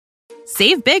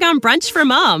Save big on brunch for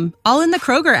mom, all in the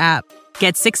Kroger app.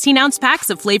 Get 16-ounce packs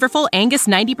of flavorful Angus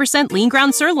 90% lean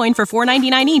ground sirloin for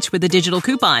 $4.99 each with a digital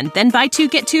coupon. Then buy 2,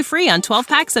 get 2 free on 12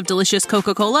 packs of delicious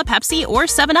Coca-Cola, Pepsi, or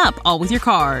 7-Up, all with your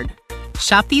card.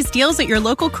 Shop these deals at your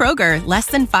local Kroger, less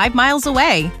than 5 miles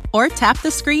away. Or tap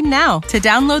the screen now to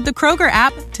download the Kroger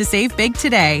app to save big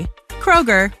today.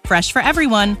 Kroger, fresh for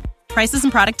everyone. Prices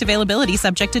and product availability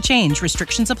subject to change.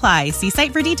 Restrictions apply. See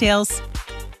site for details.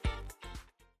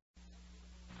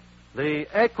 The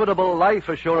Equitable Life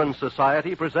Assurance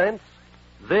Society presents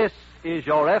This Is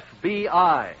Your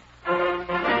FBI.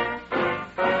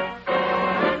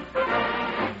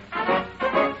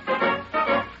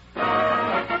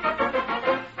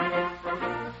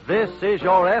 This is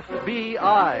Your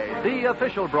FBI, the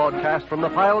official broadcast from the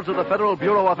files of the Federal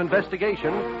Bureau of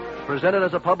Investigation, presented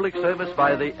as a public service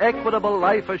by the Equitable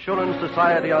Life Assurance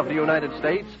Society of the United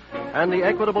States and the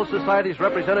Equitable Society's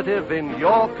representative in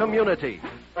your community.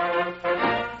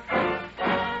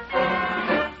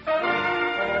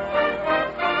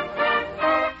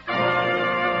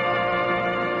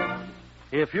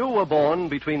 If you were born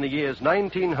between the years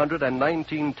 1900 and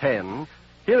 1910,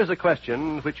 here is a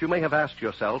question which you may have asked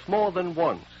yourself more than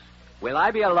once. Will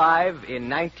I be alive in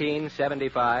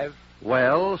 1975?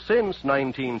 Well, since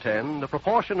 1910, the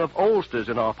proportion of oldsters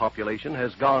in our population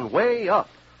has gone way up.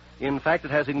 In fact,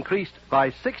 it has increased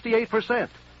by 68%.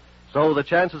 So the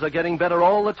chances are getting better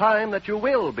all the time that you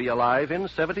will be alive in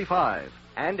 75.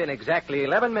 And in exactly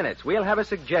 11 minutes, we'll have a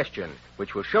suggestion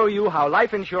which will show you how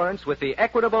life insurance with the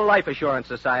Equitable Life Assurance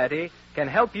Society can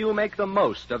help you make the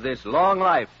most of this long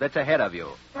life that's ahead of you.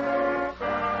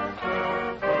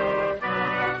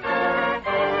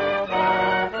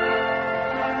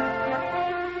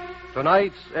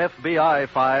 Tonight's FBI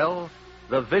file,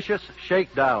 The Vicious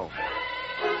Shakedown.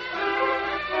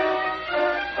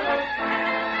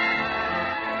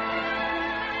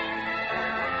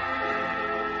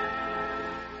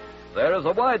 There is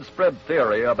a widespread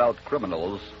theory about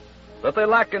criminals that they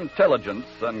lack intelligence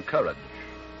and courage.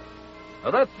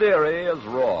 Now, that theory is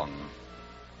wrong,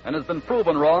 and has been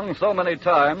proven wrong so many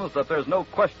times that there's no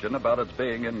question about its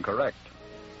being incorrect.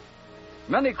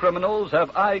 Many criminals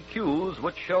have IQs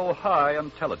which show high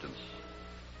intelligence,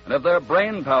 and if their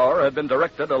brain power had been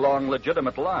directed along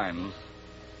legitimate lines,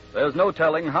 there's no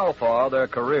telling how far their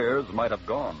careers might have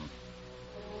gone.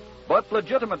 But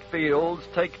legitimate fields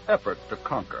take effort to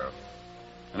conquer.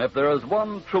 And if there is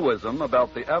one truism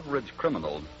about the average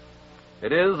criminal,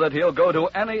 it is that he'll go to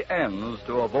any ends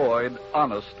to avoid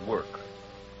honest work.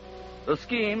 The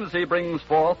schemes he brings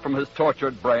forth from his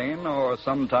tortured brain are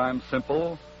sometimes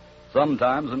simple,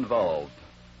 sometimes involved.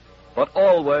 But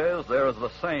always there is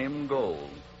the same goal: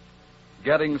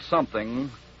 getting something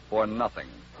for nothing.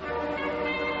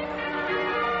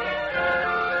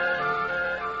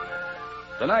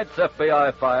 Tonight's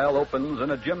FBI file opens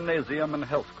in a gymnasium and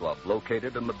health club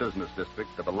located in the business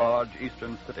district of a large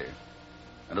eastern city.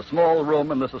 In a small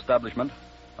room in this establishment,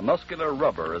 a muscular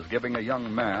rubber is giving a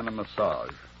young man a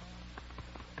massage.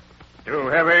 Too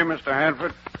heavy, Mr.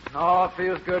 Hanford? Oh, it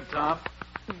feels good, Tom.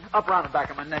 Up around the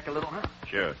back of my neck a little, huh?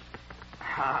 Sure.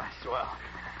 Ah, swell.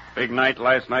 Big night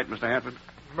last night, Mr. Hanford?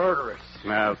 Murderous.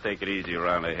 Now, take it easy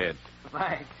around the head.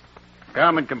 Thanks.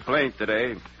 Common complaint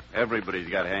today. Everybody's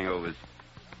got hangovers.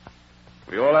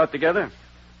 We all out together?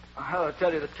 Well, to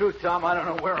tell you the truth, Tom, I don't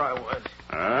know where I was.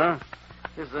 Huh?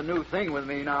 This is a new thing with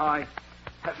me now. I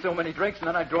have so many drinks, and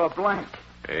then I draw a blank.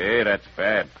 Hey, that's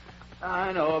bad.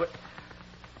 I know, but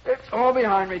it's all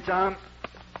behind me, Tom.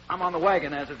 I'm on the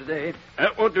wagon as of today.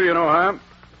 That won't do you no harm.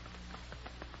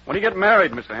 When you get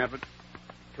married, Mr. Hanford?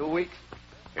 2 weeks.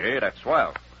 Hey, that's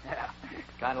swell. Yeah,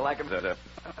 kind of like him. That,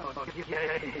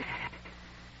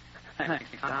 Thanks,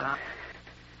 Tom.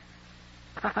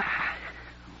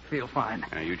 Feel fine.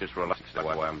 You just relax a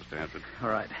while, Mr. Hanford. All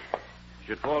right.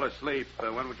 Should fall asleep.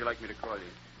 When would you like me to call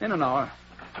you? In an hour.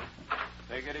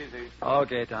 Take it easy.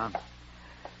 Okay, Tom.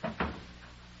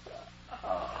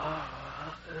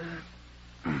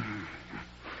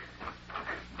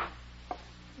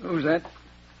 Who's that?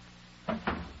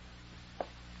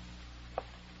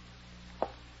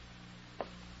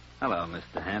 Hello,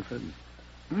 Mr. Hanford.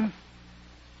 Hmm?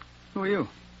 Who are you?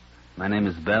 My name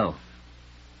is Bell.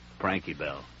 Frankie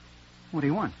Bell. What do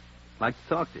you want? Like to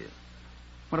talk to you.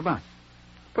 What about?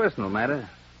 Personal matter.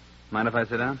 Mind if I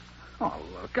sit down? Oh,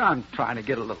 look, I'm trying to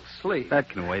get a little sleep. That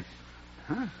can wait.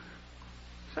 Huh?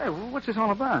 Say, what's this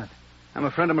all about? I'm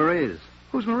a friend of Marie's.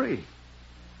 Who's Marie?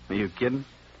 Are you kidding?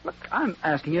 Look, I'm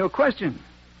asking you a question.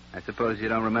 I suppose you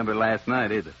don't remember last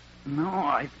night either. No,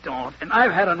 I don't. And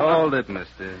I've had enough. Hold it,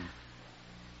 mister.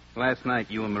 Last night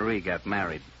you and Marie got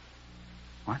married.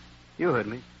 What? You heard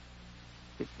me.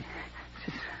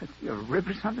 Is this your rib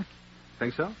or something?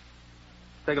 Think so?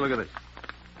 Take a look at this.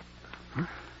 Huh?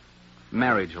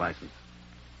 Marriage license.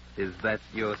 Is that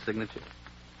your signature?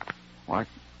 What?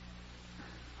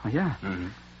 Oh, yeah. Mm-hmm.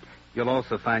 You'll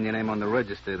also find your name on the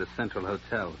register of the Central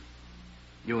Hotel.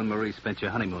 You and Marie spent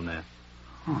your honeymoon there.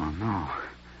 Oh, no.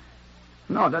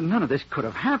 No, none of this could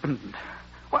have happened.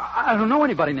 Well, I don't know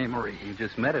anybody named Marie. You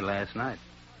just met her last night.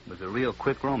 It was a real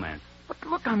quick romance. But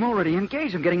look, I'm already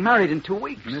engaged. I'm getting married in 2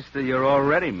 weeks. Mister, you're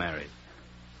already married.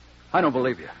 I don't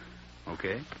believe you.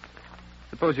 Okay.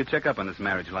 Suppose you check up on this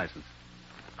marriage license.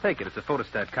 Take it. It's a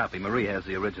photostat copy. Marie has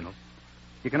the original.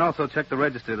 You can also check the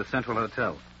register of the Central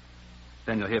Hotel.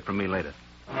 Then you'll hear from me later.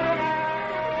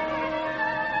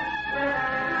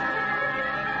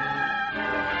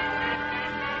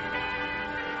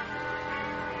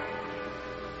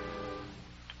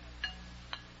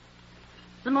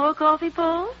 Some more coffee,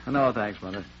 Paul? No, thanks,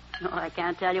 Mother. Oh, I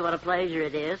can't tell you what a pleasure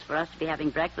it is for us to be having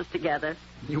breakfast together.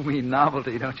 You mean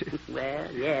novelty, don't you?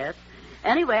 Well, yes.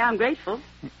 Anyway, I'm grateful.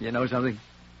 You know something?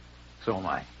 So am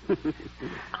I.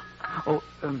 Oh,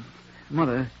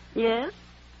 Mother. Yes?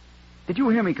 Did you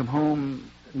hear me come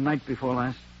home night before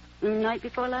last? Night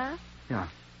before last? Yeah.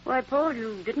 Why, Paul,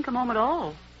 you didn't come home at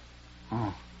all.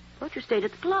 Oh. Thought you stayed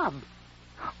at the club.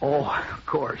 Oh, of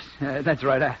course. That's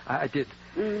right. I did.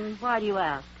 Why do you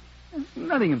ask?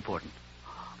 Nothing important.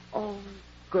 Oh,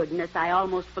 goodness, I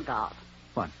almost forgot.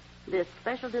 What? This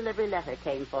special delivery letter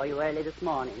came for you early this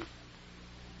morning.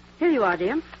 Here you are,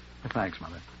 dear. Thanks,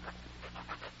 Mother.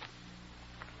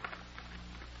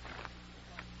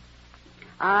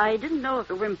 I didn't know if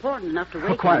it were important enough to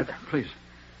wake quiet, you. please.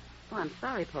 Oh, I'm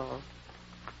sorry, Paul.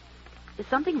 Is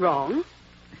something wrong?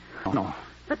 Oh, no.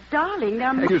 But, darling,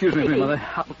 there must Excuse me, be... Mother.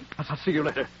 I'll see you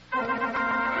later.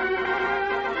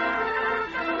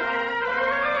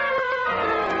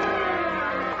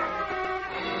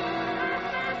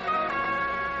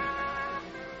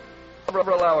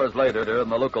 Several hours later, in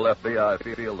the local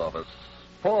FBI field office,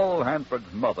 Paul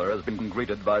Hanford's mother has been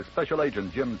greeted by Special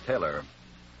Agent Jim Taylor.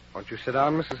 Won't you sit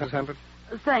down, Mrs. Hanford?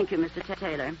 Thank you, Mr.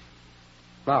 Taylor.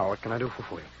 Now, what can I do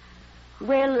for you?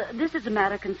 Well, this is a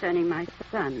matter concerning my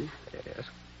son. Yes.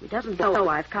 He doesn't know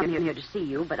I've come here to see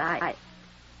you, but I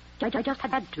just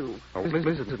had to. Oh,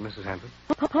 visit, Mrs. Hanford.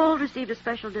 Paul received a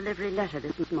special delivery letter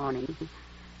this morning.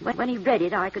 When he read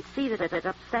it, I could see that it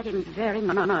upset him very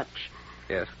much.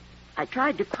 Yes. I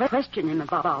tried to question him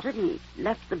about it, and he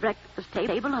left the breakfast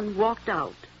table and walked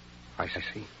out. I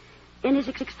see. In his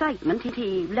excitement,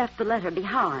 he left the letter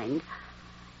behind.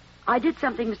 I did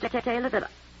something, Mr. Taylor, that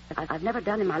I've never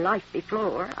done in my life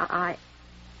before. I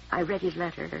read his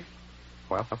letter.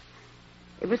 Well?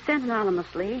 It was sent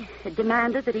anonymously. It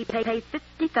demanded that he pay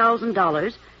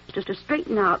 $50,000 to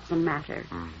straighten out some matter.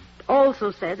 It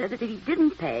also said that if he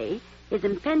didn't pay, his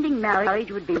impending marriage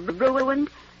would be ruined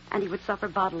and he would suffer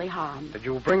bodily harm. Did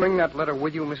you bring that letter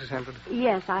with you, Mrs. Hanford?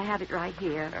 Yes, I have it right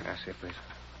here. I see it, please.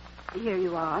 Here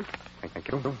you are.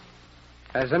 Thank you.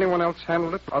 Has anyone else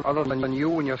handled it other than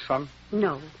you and your son?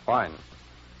 No. Fine.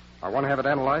 I want to have it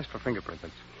analyzed for fingerprints.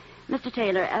 Mr.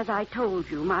 Taylor, as I told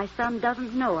you, my son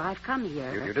doesn't know I've come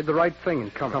here. You did the right thing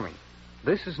in coming.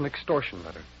 This is an extortion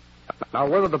letter. Now,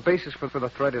 whether the basis for the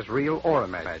threat is real or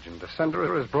imagined, the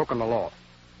sender has broken the law.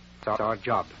 It's our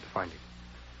job to find him.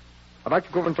 I'd like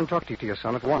to go over and talk to your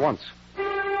son at once.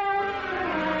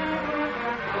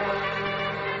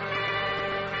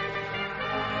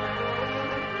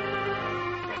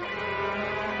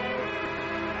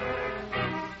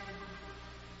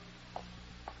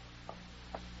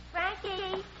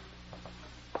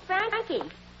 Frankie.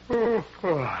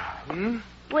 Hmm?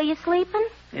 Were you sleeping?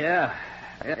 Yeah,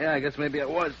 I guess maybe I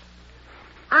was.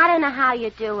 I don't know how you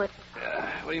do it.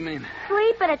 What do you mean?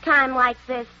 Sleep at a time like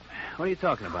this. What are you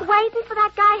talking about? Waiting for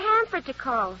that guy Hanford to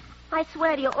call. I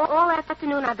swear to you, all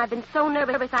afternoon I've been so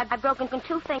nervous I've broken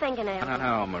 2 fingernails.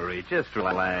 No, Marie, just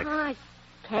relax. I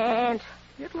can't.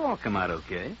 It'll all come out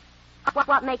okay.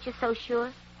 What makes you so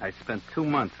sure? I spent 2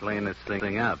 months laying this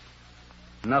thing out.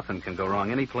 Nothing can go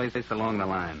wrong any place along the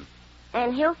line.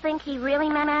 And he'll think he really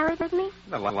married me?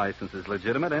 The license is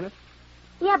legitimate, ain't it?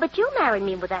 Yeah, but you married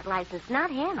me with that license, not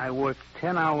him. I work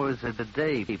 10 hours a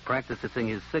day practicing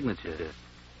his signature.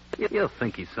 You'll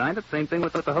think he signed it. Same thing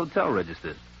with the hotel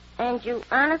register. And you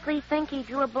honestly think he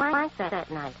drew a blank that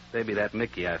night? Maybe that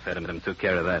Mickey I fed him took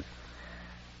care of that.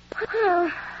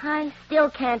 Well, I still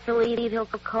can't believe he'll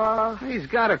call. He's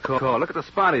got to call. Look at the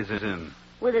spot he's in.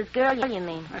 With his girl, you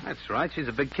mean? That's right. She's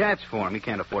a big catch for him. He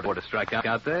can't afford to strike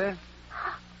out there.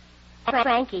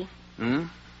 Frankie. Hmm?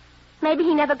 Maybe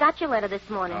he never got your letter this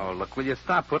morning. Oh, look, will you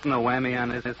stop putting a whammy on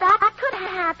this? That could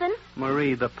happen.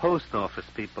 Marie, the post office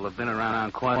people have been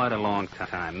around quite a long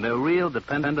time. They're real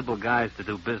dependable guys to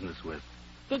do business with.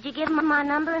 Did you give him my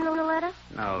number in the letter?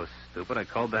 No, stupid. I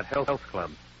called that health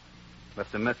club.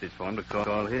 Left a message for him to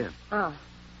call here. Oh.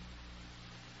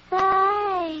 Say,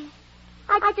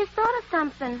 I just thought of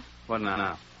something. What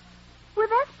now?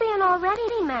 With us being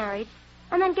already married,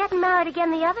 and then getting married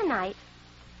again the other night,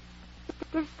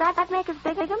 does that make us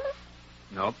bigamous?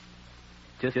 Nope.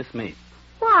 Just me.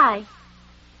 Why?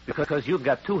 Because you've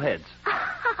got two heads.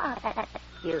 That's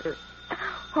cute.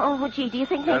 Oh, gee, do you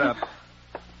think... Shut up.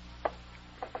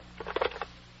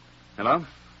 Hello?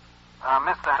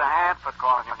 Mr. Hanford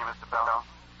calling you, Mr. Bell.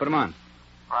 Put him on.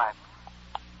 Right.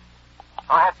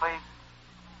 Go ahead, please.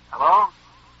 Hello?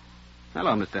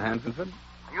 Hello, Mr. Hanford.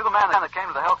 Are you the man that came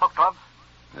to the health club?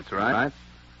 That's right.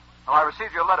 Well, I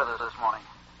received your letter this morning.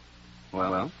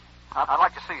 Well? I'd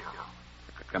like to see you.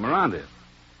 Come around here.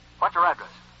 What's your address?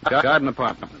 Garden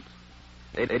Apartments.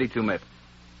 82 Maple.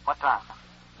 What time?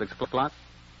 6 o'clock.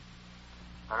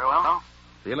 Very well.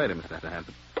 See you later, Mr.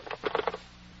 Hanford.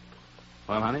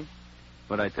 Well, honey,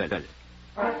 what'd I tell you?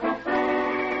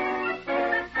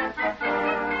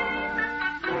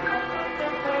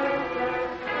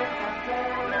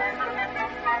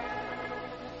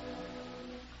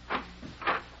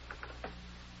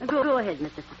 Go ahead,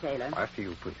 Mr. Taylor. After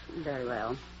you, please. Very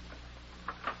well.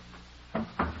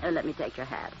 Let me take your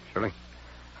hat. Surely.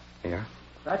 Here.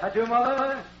 That's you,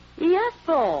 Mother? Yes,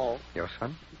 Paul. Your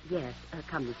son? Yes,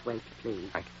 come this way, please.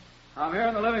 Thank you. I'm here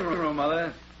in the living room,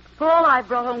 Mother. Paul, I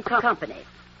brought home company.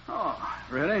 Oh,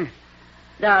 really?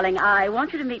 Darling, I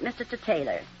want you to meet Mr.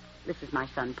 Taylor. This is my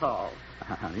son, Paul.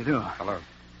 How do you do? Hello.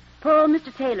 Paul,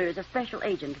 Mr. Taylor is a special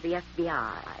agent of the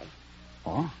FBI.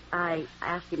 Oh? I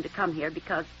asked him to come here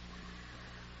because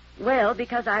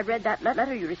I read that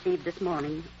letter you received this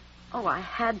morning. Oh, I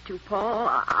had to, Paul.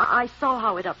 I saw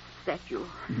how it upset you.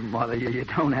 Mother, you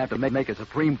don't have to make a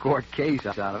Supreme Court case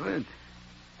out of it.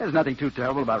 There's nothing too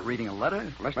terrible about reading a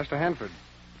letter. Mr. Hanford,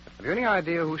 have you any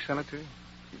idea who sent it to you?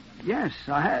 Yes,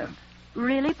 I have.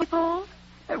 Really, Paul?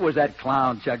 It was that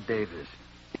clown, Chuck Davis.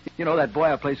 You know that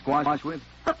boy I play squash with?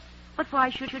 But why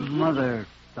should he? Mother,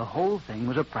 the whole thing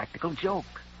was a practical joke.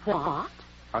 What?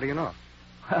 How do you know?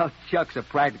 Well, Chuck's a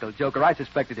practical joker. I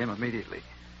suspected him immediately.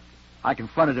 I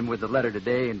confronted him with the letter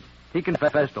today, and he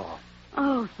confessed all.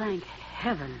 Oh, thank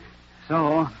heaven.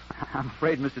 So, I'm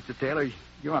afraid, Mr. Taylor,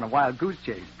 you're on a wild goose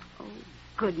chase. Oh,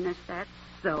 goodness, that's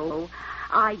so.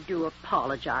 I do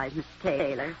apologize, Mr.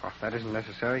 Taylor. Oh, that isn't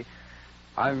necessary.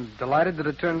 I'm delighted that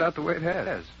it turned out the way it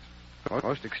has.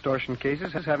 Most extortion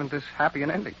cases haven't this happy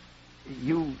an ending.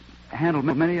 You handle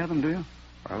many of them, do you?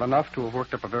 Well, enough to have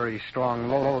worked up a very strong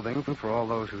loathing for all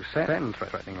those who send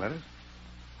threatening letters.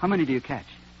 How many do you catch?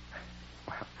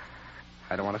 Well,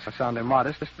 I don't want to sound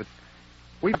immodest, but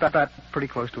we've got that pretty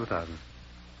close to 1,000.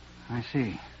 I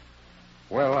see.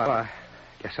 Well, I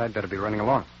guess I'd better be running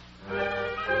along.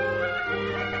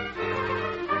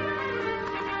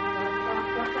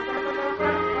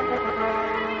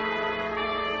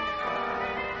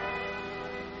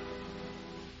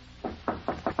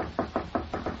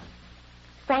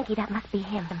 Frankie, that must be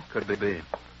him. Could be.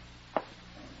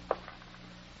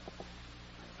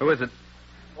 Who is it?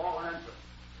 Paul Hanford.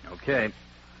 Okay.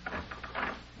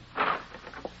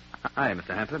 Hi,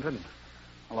 Mr. Hanford.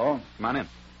 Hello. Come on in.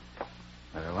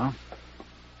 Very well.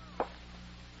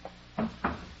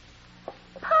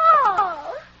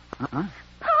 Paul! Huh?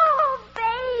 Paul,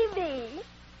 baby!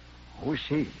 Who's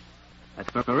she?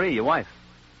 That's Marie, your wife.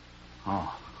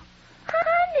 Oh,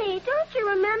 Honey, don't you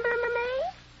remember me?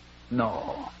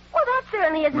 no. Well, that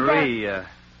certainly isn't Marie,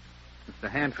 Mr.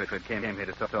 Hanford came here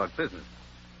to talk business.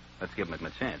 Let's give him a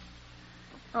chance.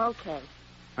 Okay.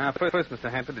 Now, first, Mr.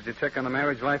 Hanford, did you check on the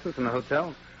marriage license in the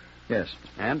hotel? Yes.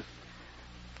 And?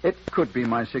 It could be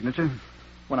my signature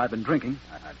when I've been drinking.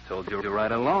 I told you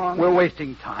right along. We're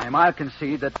wasting time. I'll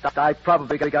concede that I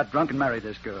probably got drunk and married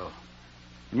this girl.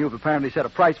 And you've apparently set a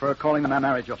price for her calling my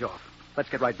marriage off. Let's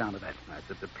get right down to that.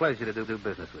 It's a pleasure to do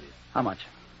business with you. How much?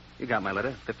 You got my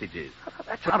letter, 50 G's.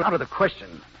 That's out of the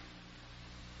question.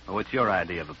 Well, what's your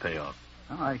idea of a payoff?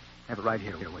 Oh, I have it right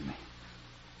here with me.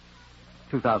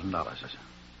 $2,000. 2,000.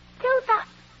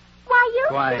 Why, you...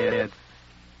 Quiet.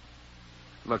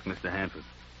 Look, Mr. Hanford.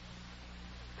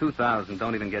 2,000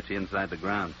 don't even get you inside the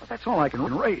grounds. Well, that's all I can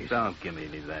raise. Don't give me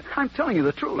any of that. I'm telling you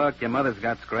the truth. Look, your mother's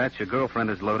got scratch. Your girlfriend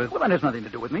is loaded. Well, that has nothing to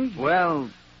do with me. Well,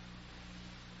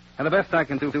 and the best I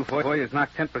can do for you is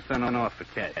knock 10% on off for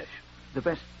cash. The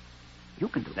best you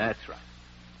can do. That's right.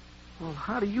 Well,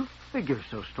 how do you figure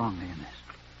so strongly in this?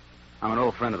 I'm an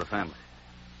old friend of the family.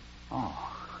 Oh.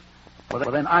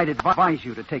 Well, then I'd advise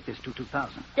you to take this to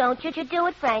 2,000. Don't you do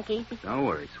it, Frankie. Don't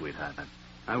worry, sweetheart.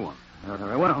 I won't.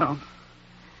 Very well.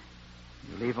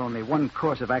 You leave only one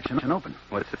course of action open.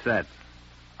 What's that?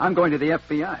 I'm going to the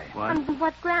FBI. What? On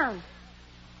what grounds?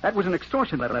 That was an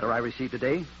extortion letter I received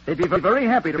today. They'd be very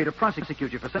happy to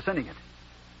prosecute you for sending it.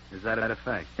 Is that a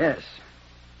fact? Yes.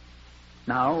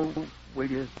 Now,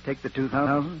 will you take the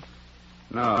 2,000?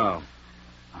 No.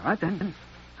 All right, then.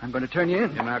 I'm going to turn you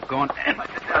in. You're not going...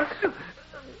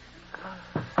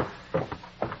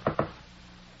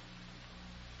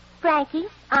 Frankie,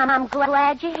 I'm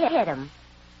glad you hit him.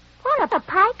 What a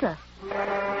piker.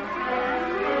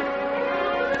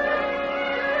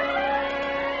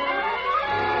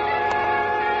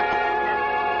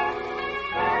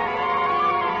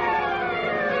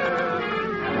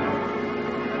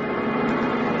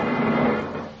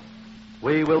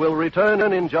 We will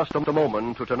return in just a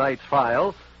moment to tonight's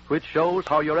file, which shows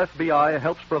how your FBI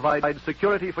helps provide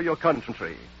security for your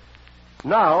country.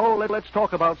 Now, let's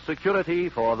talk about security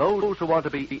for those who want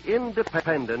to be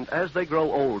independent as they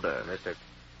grow older. Mr.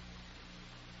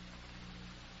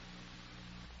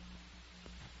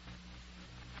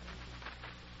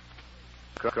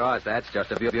 Cross, that's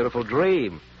just a beautiful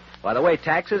dream. By the way,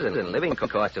 taxes and living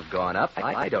costs have gone up.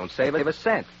 I don't save a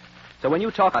cent. So when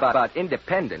you talk about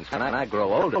independence and I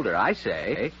grow older, I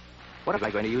say, what am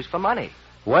I going to use for money?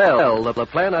 Well, the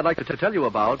plan I'd like to tell you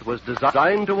about was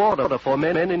designed to order for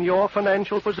men in your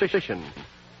financial position.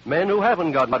 Men who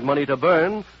haven't got money to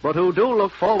burn, but who do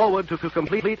look forward to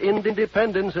complete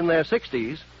independence in their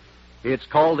 60s. It's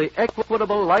called the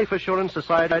Equitable Life Assurance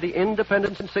Society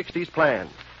Independence in 60s Plan.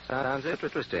 Sounds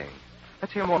interesting.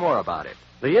 Let's hear more about it.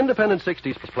 The Independent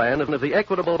 60s Plan of the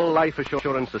Equitable Life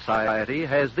Assurance Society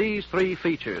has these three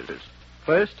features.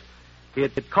 First,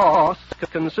 it costs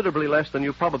considerably less than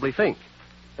you probably think,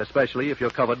 especially if you're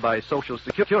covered by Social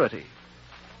Security.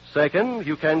 Second,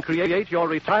 you can create your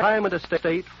retirement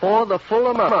estate for the full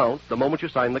amount the moment you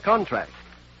sign the contract.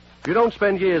 You don't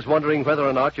spend years wondering whether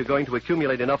or not you're going to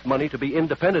accumulate enough money to be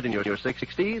independent in your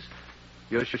 60s.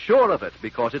 You're sure of it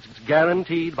because it's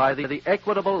guaranteed by the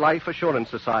Equitable Life Assurance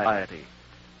Society.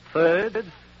 Third,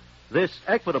 this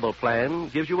Equitable Plan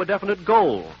gives you a definite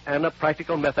goal and a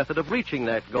practical method of reaching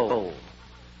that goal.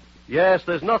 Yes,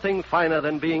 there's nothing finer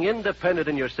than being independent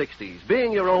in your 60s,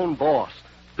 being your own boss,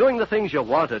 doing the things you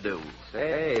want to do.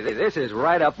 Say, this is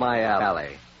right up my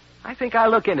alley. I think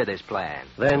I'll look into this plan.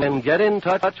 Then get in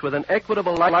touch with an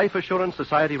Equitable Life Assurance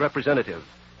Society representative.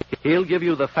 He'll give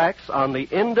you the facts on the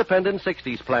Independent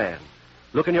 60s Plan.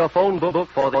 Look in your phone book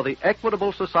for the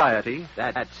Equitable Society.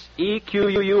 That's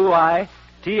EQUITABLE.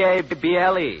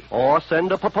 Or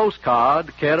send a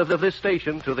postcard, care of this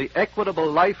station, to the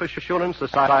Equitable Life Assurance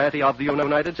Society of the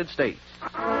United States.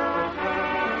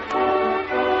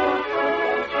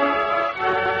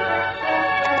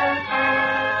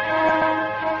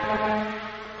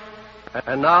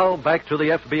 And now, back to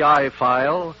the FBI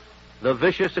file, The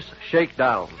Vicious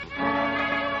Shakedown.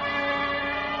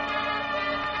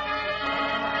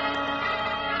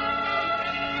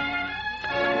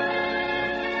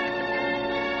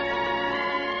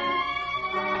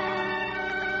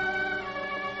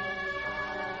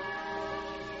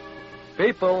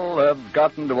 People have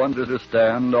gotten to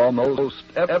understand almost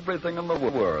everything in the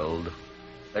world,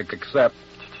 except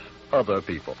other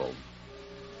people.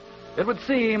 It would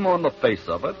seem on the face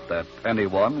of it that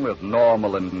anyone with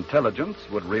normal intelligence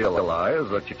would realize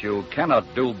that you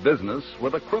cannot do business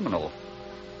with a criminal.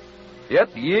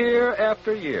 Yet year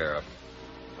after year,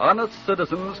 honest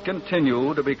citizens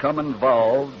continue to become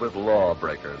involved with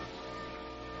lawbreakers.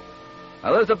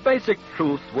 Now, there's a basic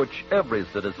truth which every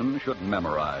citizen should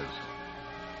memorize.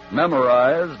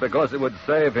 Memorize because it would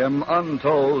save him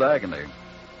untold agony.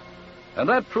 And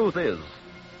that truth is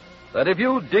that if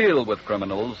you deal with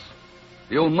criminals,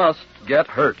 you must get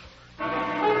hurt.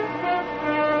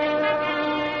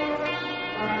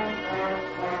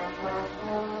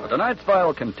 Tonight's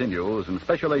file continues in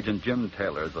Special Agent Jim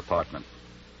Taylor's apartment.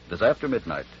 It is after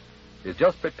midnight. He's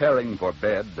just preparing for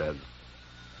bed as...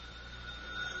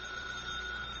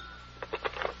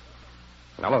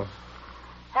 Hello.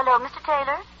 Hello, Mr.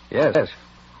 Taylor? Yes. This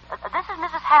is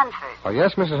Mrs. Hanford. Oh,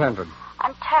 yes, Mrs. Hanford.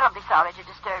 I'm terribly sorry to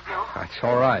disturb you. That's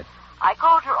all right. I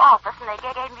called your office, and they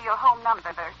gave me your home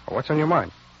number. What's on your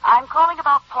mind? I'm calling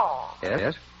about Paul.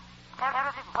 Yes?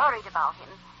 Terribly worried about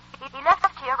him. He left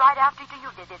here right after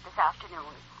you did it this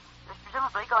afternoon. He was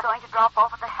presumably going to drop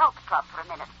off at the health club for a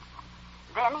minute.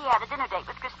 Then he had a dinner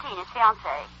date with Christine, his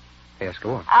fiancée. Yes,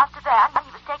 go on. After that,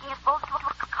 he was taking us both to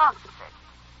a concert.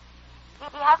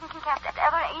 He hasn't kept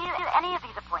any of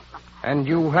these appointments. And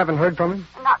you haven't heard from him?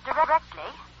 Not directly,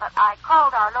 but I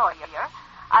called our lawyer.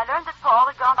 I learned that Paul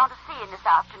had gone to see him this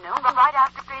afternoon, right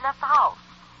after he left the house.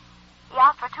 He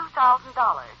asked for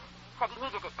 $2,000. Said he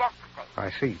needed it desperately.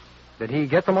 I see. Did he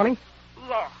get the money?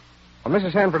 Yes. Well,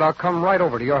 Mrs. Hanford, I'll come right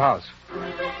over to your house.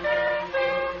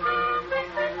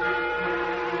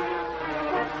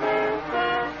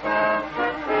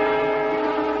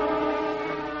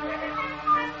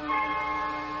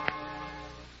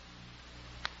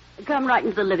 Come right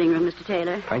into the living room, Mr.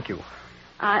 Taylor. Thank you.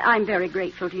 I'm very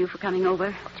grateful to you for coming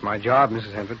over. It's my job,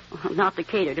 Mrs. Hanford. Not to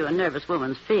cater to a nervous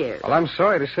woman's fears. Well, I'm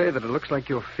sorry to say that it looks like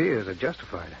your fears are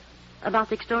justified. About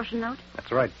the extortion note?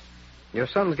 That's right. Your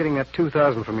son's getting that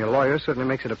 $2,000 from your lawyer certainly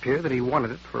makes it appear that he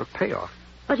wanted it for a payoff.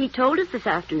 But he told us this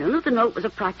afternoon that the note was a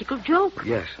practical joke.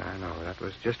 Yes, I know. That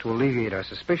was just to alleviate our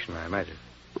suspicion, I imagine.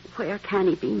 Where can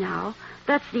he be now?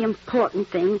 That's the important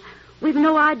thing. We've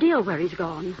no idea where he's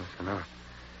gone. Yes, I know.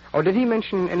 Oh, did he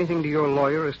mention anything to your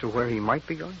lawyer as to where he might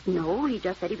be going? No, he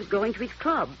just said he was going to his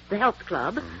club, the health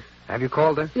club. Mm-hmm. Have you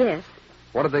called there? Yes.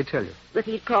 What did they tell you? That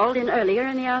he'd called in earlier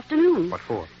in the afternoon. What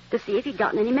for? To see if he'd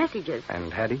gotten any messages.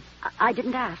 And had he? I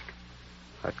didn't ask.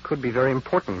 That could be very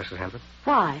important, Mrs. Hanford.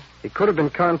 Why? He could have been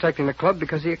contacting the club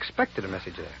because he expected a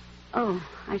message there. Oh,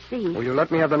 I see. Will you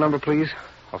let me have the number, please?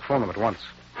 I'll phone him at once.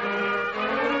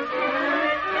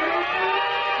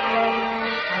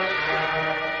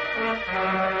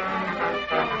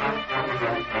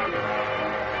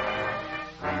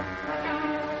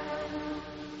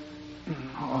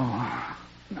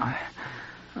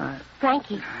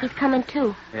 Frankie, he's coming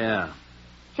too. Yeah.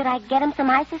 Should I get him some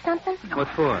ice or something? What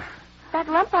for? That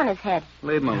lump on his head.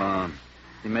 Leave him alone.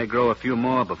 He may grow a few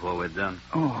more before we're done.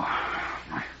 Oh,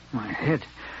 my head.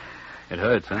 It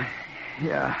hurts, huh?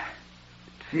 Yeah.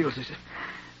 It feels as if...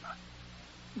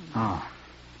 Oh,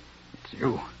 it's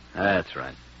you. That's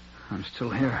right. I'm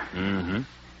still here. Mm-hmm.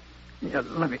 Yeah,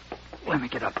 let me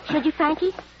get up. Should you,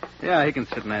 Frankie? Yeah, he can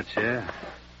sit in that chair.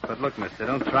 But look, mister,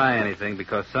 don't try anything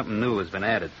because something new has been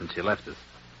added since you left us.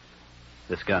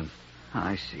 This gun.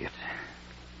 I see it.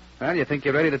 Well, you think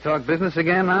you're ready to talk business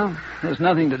again now? There's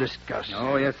nothing to discuss.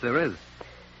 Oh, yes, there is.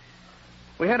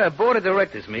 We had a board of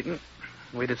directors meeting.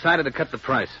 We decided to cut the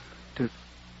price. To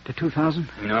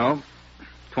 $2,000? No,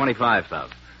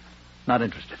 $25,000. Not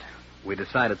interested. We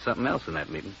decided something else in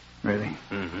that meeting. Really?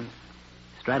 Mm-hmm.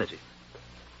 Strategy.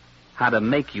 How to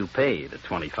make you pay the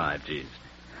 25 G's.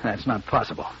 That's not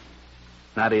possible.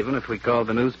 Not even if we called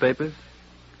the newspapers?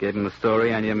 Gave them the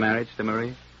story on your marriage to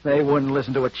Marie? They wouldn't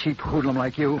listen to a cheap hoodlum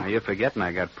like you. Now, you're forgetting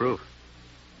I got proof.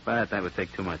 But that would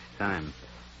take too much time.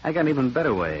 I got an even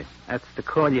better way. That's to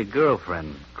call your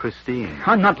girlfriend, Christine.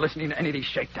 I'm not listening to any of these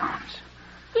shakedowns.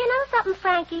 You know something,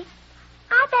 Frankie?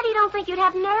 I bet he don't think you'd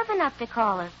have nerve enough to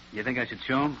call her. You think I should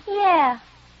show him? Yeah.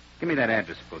 Give me that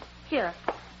address book. Sure.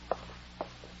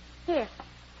 Here.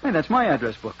 Hey, that's my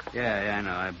address book. Yeah, I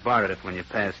know. I borrowed it when you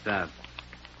passed out.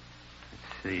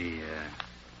 Let's see.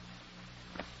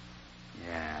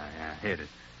 Yeah, here it is.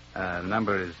 The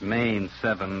number is Main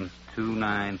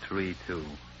 72932.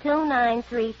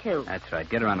 2932. That's right.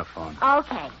 Get her on the phone.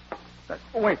 Okay.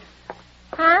 Wait.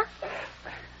 Huh?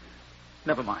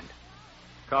 Never mind.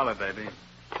 Call her, baby.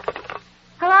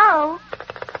 Hello?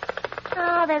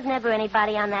 Oh, there's never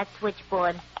anybody on that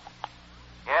switchboard.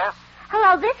 Yes?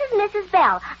 Hello, this is Mrs.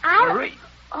 Bell. Marie.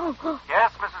 Oh.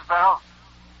 Yes, Mrs. Bell?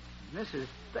 Mrs.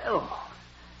 Bell.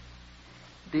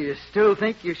 Do you still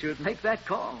think you should make that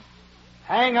call?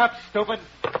 Hang up, stupid.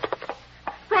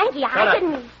 Frankie, I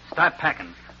didn't... Start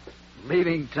packing.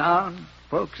 Leaving town,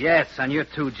 folks? Yes, on your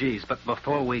 2 G's. But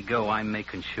before we go, I'm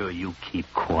making sure you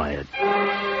keep quiet.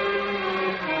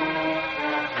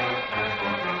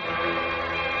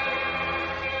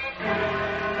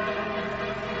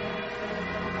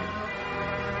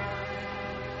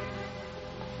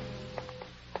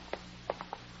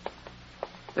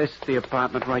 This is the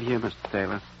apartment right here, Mr.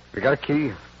 Taylor. We got a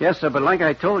key. Yes, sir, but like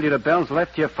I told you, the Bells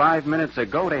left here 5 minutes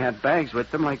ago. They had bags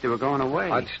with them like they were going away.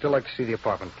 I'd still like to see the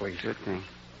apartment, please. Sure thing.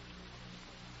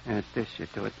 This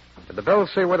should do it. Did the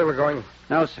Bells say where they were going?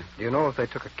 No, sir. Do you know if they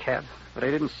took a cab? But they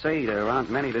didn't say. There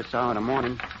aren't many this hour in the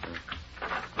morning.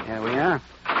 Here we are.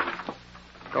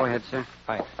 Go ahead, sir.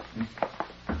 Thanks.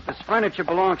 This furniture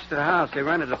belongs to the house. They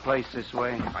rented the place this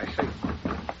way. I see.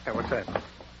 Hey, what's that?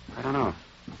 I don't know.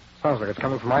 Sounds like it's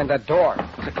coming from behind that door.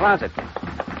 It's a closet.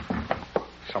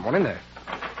 Someone in there.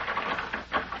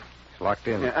 It's locked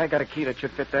in. Yeah, I got a key that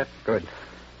should fit that. Good.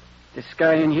 This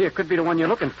guy in here could be the one you're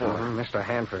looking for. Mr.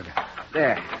 Hanford.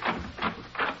 There.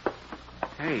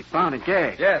 Hey, found a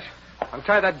gag. Yes.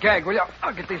 Untie that gag, will you?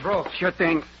 I'll get these ropes. Sure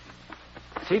thing.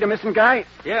 See the missing guy?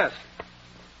 Yes.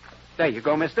 There you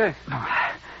go, mister.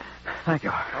 Thank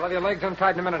you. I'll have your legs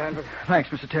untied in a minute, Hanford. Thanks,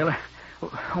 Mr. Taylor.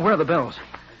 Where are the bills?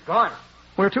 Gone.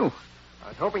 Where to? I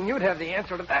was hoping you'd have the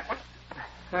answer to that one.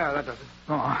 Yeah, that does it.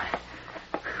 Oh,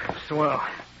 swell.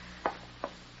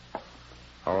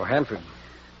 Oh, Hanford.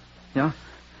 Yeah?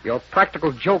 Your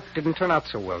practical joke didn't turn out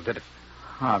so well, did it?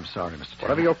 Oh, I'm sorry, Mr. Taylor.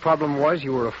 Whatever your problem was,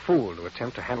 you were a fool to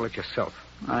attempt to handle it yourself.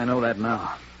 I know that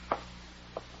now.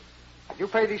 Did you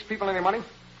pay these people any money?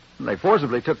 They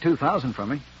forcibly took $2,000 from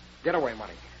me. Getaway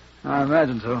money. I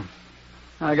imagine so.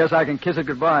 I guess I can kiss it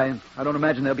goodbye. I don't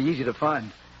imagine they'll be easy to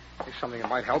find. Here's something that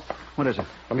might help. What is it?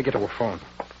 Let me get to a phone.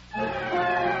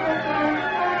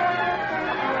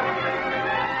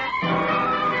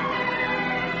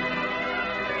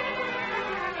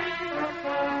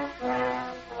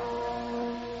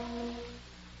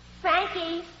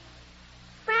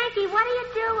 Frankie, what are you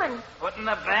doing? Putting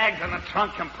the bags in the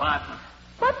trunk compartment.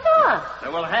 What for?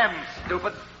 So we'll have them,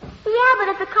 stupid. Yeah, but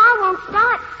if the car won't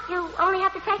start, you only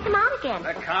have to take them out again.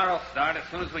 The car will start as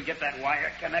soon as we get that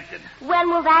wire connected. When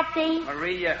will that be?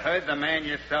 Marie, you heard the man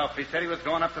yourself. He said he was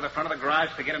going up to the front of the garage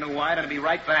to get a new wire and be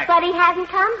right back. But he hasn't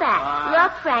come back.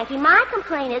 Look, Frankie, my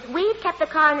complaint is we've kept the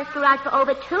car in this garage for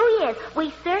over 2 years.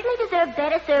 We certainly deserve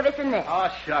better service than this.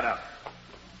 Oh, shut up.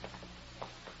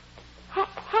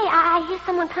 Hey, I hear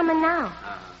someone coming now.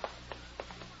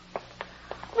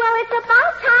 Well, it's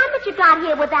about time that you got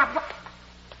here with that...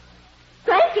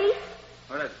 Frankie.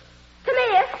 What is it? Come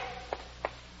here.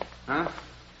 Huh?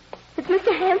 It's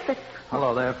Mr. Hanford.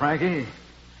 Hello there, Frankie.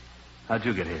 How'd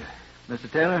you get here?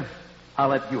 Mr. Taylor, I'll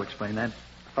let you explain that.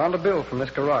 Found a bill from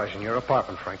this garage in your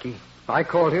apartment, Frankie. I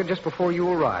called here just before you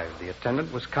arrived. The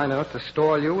attendant was kind enough to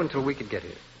store you until we could get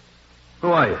here.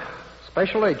 Who are you?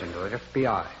 Special agent of the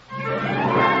FBI.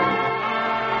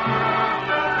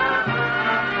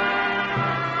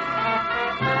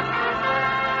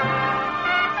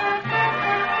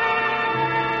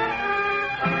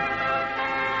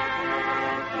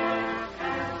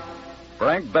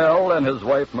 Frank Bell and his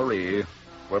wife Marie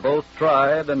were both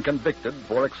tried and convicted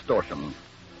for extortion.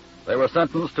 They were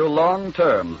sentenced to long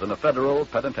terms in a federal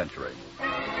penitentiary.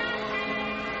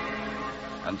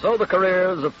 And so the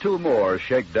careers of 2 more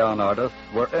shakedown artists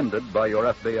were ended by your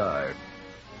FBI.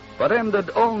 But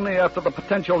ended only after the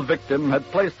potential victim had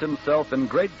placed himself in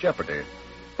great jeopardy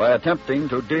by attempting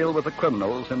to deal with the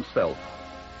criminals himself.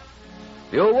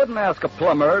 You wouldn't ask a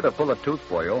plumber to pull a tooth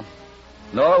for you,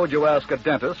 nor would you ask a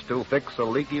dentist to fix a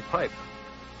leaky pipe.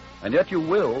 And yet you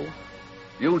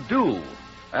do,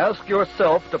 ask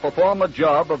yourself to perform a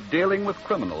job of dealing with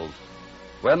criminals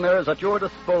when there is at your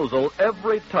disposal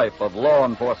every type of law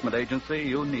enforcement agency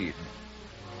you need.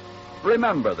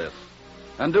 Remember this,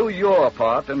 and do your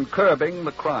part in curbing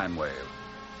the crime wave.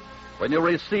 When you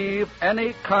receive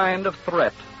any kind of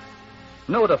threat,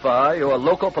 notify your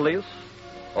local police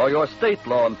or your state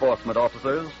law enforcement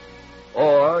officers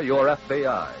or your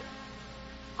FBI.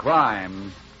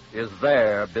 Crime is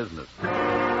their business.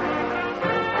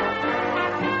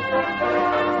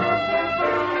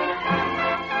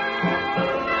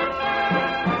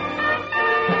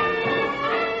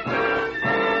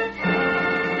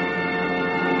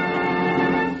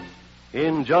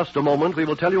 In just a moment, we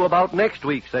will tell you about next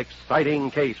week's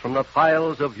exciting case from the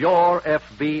files of your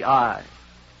FBI.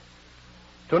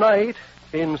 Tonight,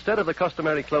 instead of the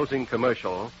customary closing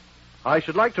commercial, I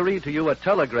should like to read to you a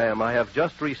telegram I have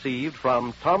just received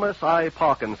from Thomas I.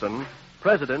 Parkinson,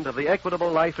 President of the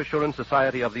Equitable Life Assurance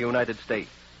Society of the United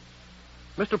States.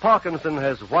 Mr. Parkinson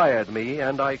has wired me,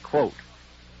 and I quote,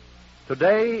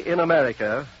 "Today in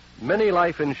America, many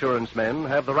life insurance men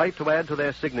have the right to add to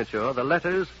their signature the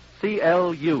letters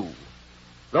CLU.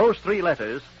 Those 3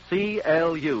 letters,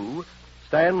 CLU,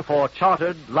 stand for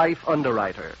Chartered Life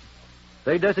Underwriter.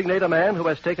 They designate a man who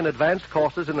has taken advanced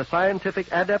courses in the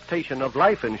scientific adaptation of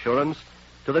life insurance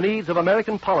to the needs of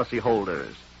American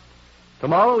policyholders.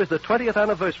 Tomorrow is the 20th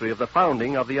anniversary of the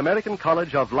founding of the American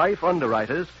College of Life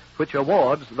Underwriters, which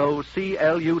awards those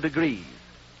CLU degrees.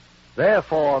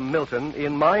 Therefore, Milton,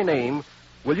 in my name,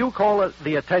 will you call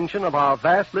the attention of our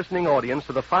vast listening audience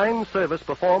to the fine service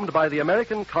performed by the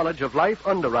American College of Life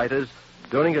Underwriters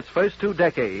during its first 2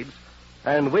 decades,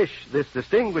 and wish this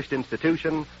distinguished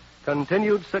institution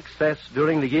continued success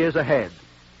during the years ahead.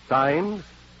 Signed,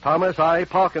 Thomas I.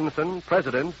 Parkinson,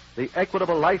 President, the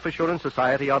Equitable Life Assurance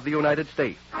Society of the United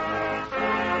States."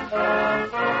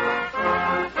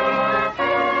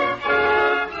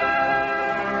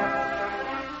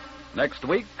 Next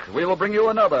week, we will bring you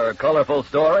another colorful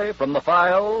story from the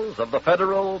files of the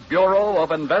Federal Bureau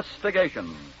of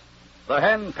Investigation, The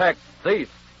Henpecked Thief.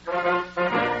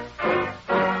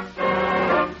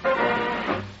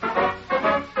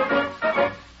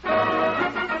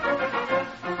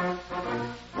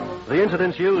 The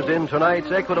incidents used in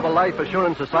tonight's Equitable Life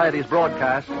Assurance Society's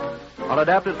broadcast are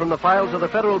adapted from the files of the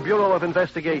Federal Bureau of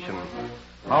Investigation.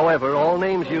 However, all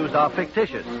names used are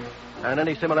fictitious, and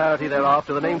any similarity thereof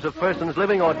to the names of persons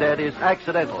living or dead is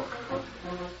accidental.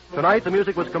 Tonight, the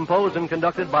music was composed and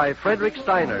conducted by Frederick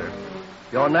Steiner.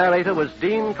 Your narrator was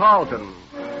Dean Carlton.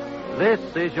 This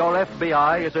is Your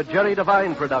FBI is a Jerry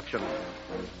Devine production.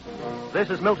 This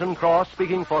is Milton Cross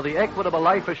speaking for the Equitable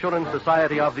Life Assurance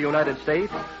Society of the United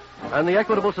States and the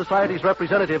Equitable Society's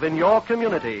representative in your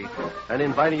community, and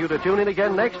inviting you to tune in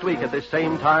again next week at this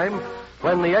same time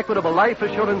when the Equitable Life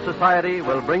Assurance Society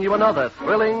will bring you another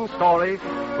thrilling story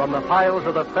from the files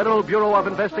of the Federal Bureau of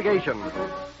Investigation.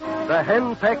 The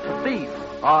Henpecked Thief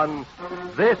on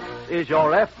This is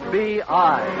Your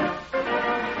FBI.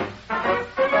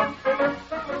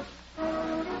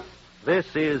 This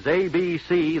is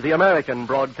ABC, the American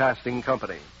Broadcasting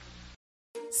Company.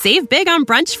 Save big on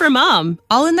brunch for Mom,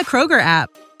 all in the Kroger app.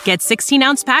 Get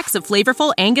 16-ounce packs of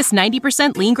flavorful Angus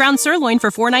 90% lean ground sirloin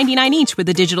for $4.99 each with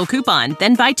a digital coupon.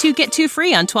 Then buy 2, get 2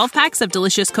 free on 12 packs of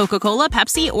delicious Coca-Cola,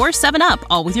 Pepsi, or 7-Up,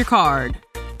 all with your card.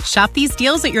 Shop these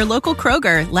deals at your local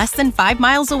Kroger, less than 5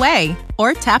 miles away.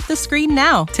 Or tap the screen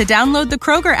now to download the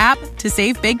Kroger app to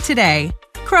save big today.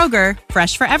 Kroger,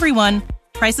 fresh for everyone.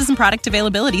 Prices and product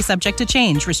availability subject to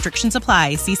change. Restrictions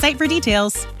apply. See site for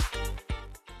details.